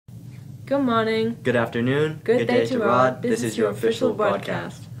Good morning. Good afternoon. Good day to Rod. This is your official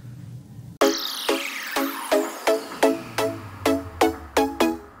broadcast.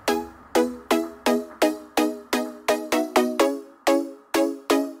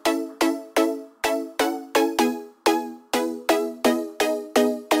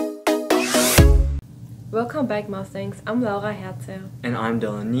 Welcome back, Mustangs. I'm Laura Herzl. And I'm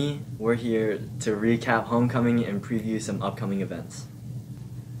Dylan Nee. We're here to recap homecoming and preview some upcoming events.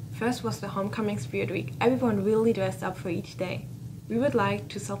 First was the Homecoming Spirit Week. Everyone really dressed up for each day. We would like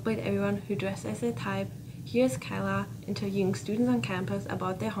to celebrate everyone who dressed as their type. Here's Kyla interviewing students on campus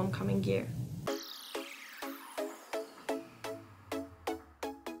about their homecoming gear.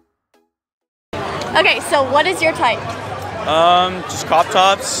 Okay, so what is your type? Just crop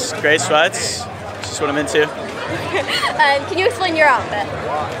tops, gray sweats. That's just what I'm into. And can you explain your outfit?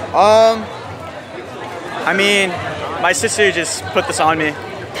 I mean, my sister just put this on me.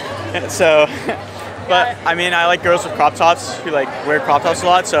 So, but I mean, I like girls with crop tops who like wear crop tops a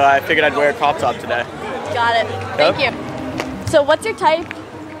lot, so I figured I'd wear a crop top today. Got it. Thank you. So what's your type?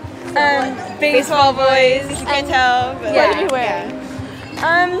 Baseball boys, you can tell. But What are you wearing?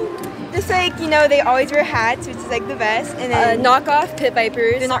 Just like, you know, they always wear hats, which is like the best. And then Knockoff Pit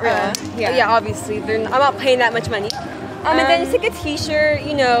Vipers. They're not real. Yeah, obviously. I'm not paying that much money. And then it's like a t-shirt,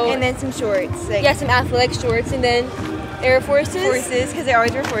 you know. and then some shorts. Like Yeah, some athletic shorts, and then Air Forces. forces, because they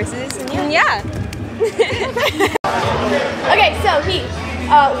always wear forces. And And yeah. Okay, so Heath,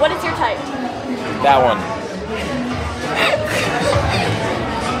 what is your type? That one.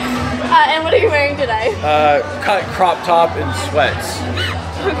 And what are you wearing today? Cut crop top and sweats.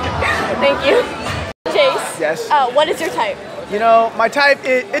 Thank you. Chase, Yes. what is your type? You know, my type,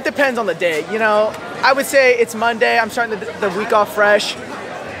 it depends on the day. You know, I would say it's Monday. I'm starting the week off fresh.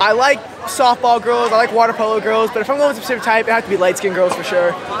 I like softball girls. I like water polo girls. But if I'm going with a specific type, it has to be light-skinned girls for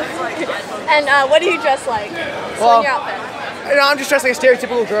sure. And what do you dress like? Well, your outfit. You know, I'm just dressed like a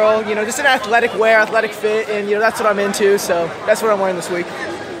stereotypical girl. You know, just an athletic wear, athletic fit, and you know that's what I'm into. So that's what I'm wearing this week.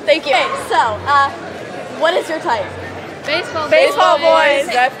 Thank you. Okay, so, what is your type? Baseball boys,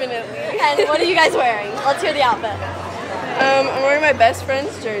 definitely. And what are you guys wearing? Let's hear the outfit. I'm wearing my best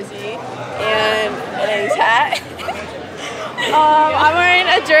friend's jersey and a hat. I'm wearing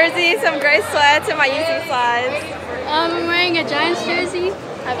a jersey, some gray sweats, and my UC slides. I'm wearing a Giants jersey, a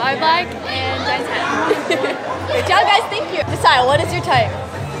eye black, and Giants hat. Good job, guys. Thank you. Josiah, what is your type?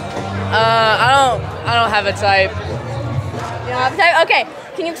 I don't have a type. You don't have a type? Okay.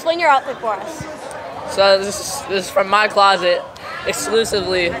 Can you explain your outfit for us? So this is from my closet,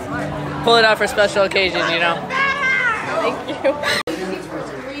 exclusively. Pull it out for special occasions, you know. Thank you.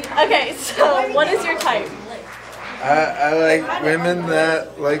 Okay, so what is your type? I like women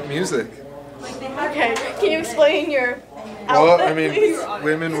that like music. Okay. Can you explain your outfit, Well, I mean, please?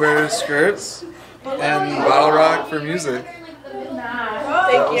 women wear skirts and bottle rock for music.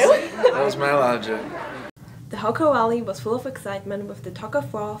 Thank you. That was my logic. The Hoko Rally was full of excitement with the Tug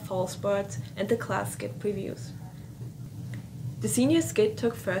of War fall sports and the class skit previews. The senior skit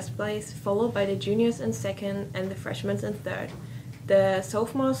took first place, followed by the juniors in second and the freshmen in third. The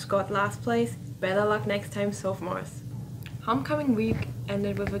sophomores got last place. Better luck next time, sophomores. Homecoming week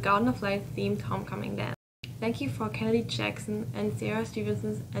ended with a Garden of Light themed homecoming dance. Thank you for Kennedy Jackson and Sarah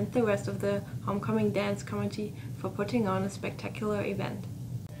Stevenson and the rest of the homecoming dance committee for putting on a spectacular event.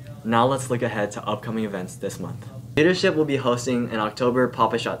 Now let's look ahead to upcoming events this month. Leadership will be hosting an October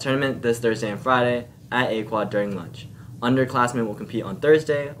Papa Shot tournament this Thursday and Friday at AQuad during lunch. Underclassmen will compete on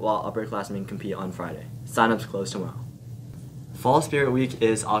Thursday, while upperclassmen compete on Friday. Sign-ups close tomorrow. Fall Spirit Week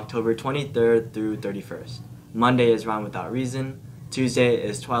is October 23rd through 31st. Monday is Rhyme Without Reason. Tuesday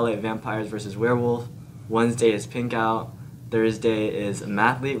is Twilight Vampires vs. Werewolf. Wednesday is Pink Out. Thursday is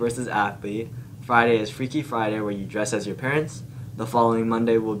Mathlete vs. Athlete. Friday is Freaky Friday, where you dress as your parents. The following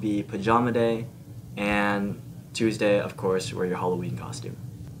Monday will be Pajama Day, and Tuesday, of course, wear your Halloween costume.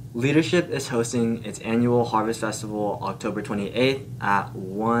 Leadership is hosting its annual Harvest Festival October 28th at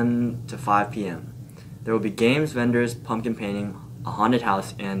 1 to 5 p.m. There will be games, vendors, pumpkin painting, a haunted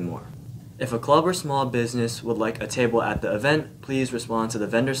house, and more. If a club or small business would like a table at the event, please respond to the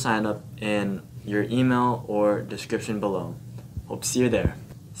vendor sign-up in your email or description below. Hope to see you there.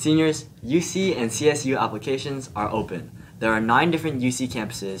 Seniors, UC and CSU applications are open. There are 9 different UC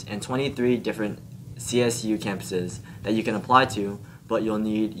campuses and 23 different CSU campuses that you can apply to, but you'll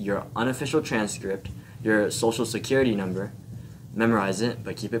need your unofficial transcript, your social security number, memorize it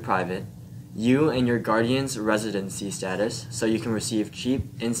but keep it private, you and your guardian's residency status so you can receive cheap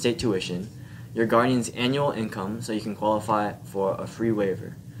in-state tuition, your guardian's annual income so you can qualify for a free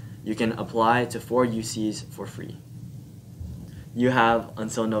waiver. You can apply to 4 UCs for free. You have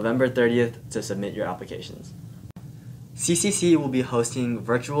until November 30th to submit your applications. CCC will be hosting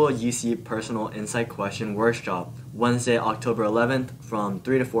virtual UC Personal Insight Question Workshop Wednesday, October 11th from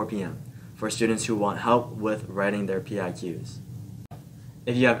 3 to 4 p.m. for students who want help with writing their PIQs.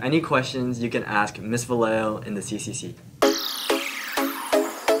 If you have any questions, you can ask Ms. Vallejo in the CCC.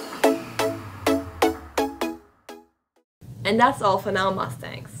 And that's all for now,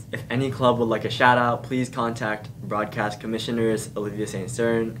 Mustangs. If any club would like a shout out, please contact RODcast Commissioners Olivia St.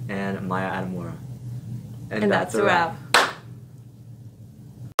 Surin and Maya Adimora. And that's a wrap.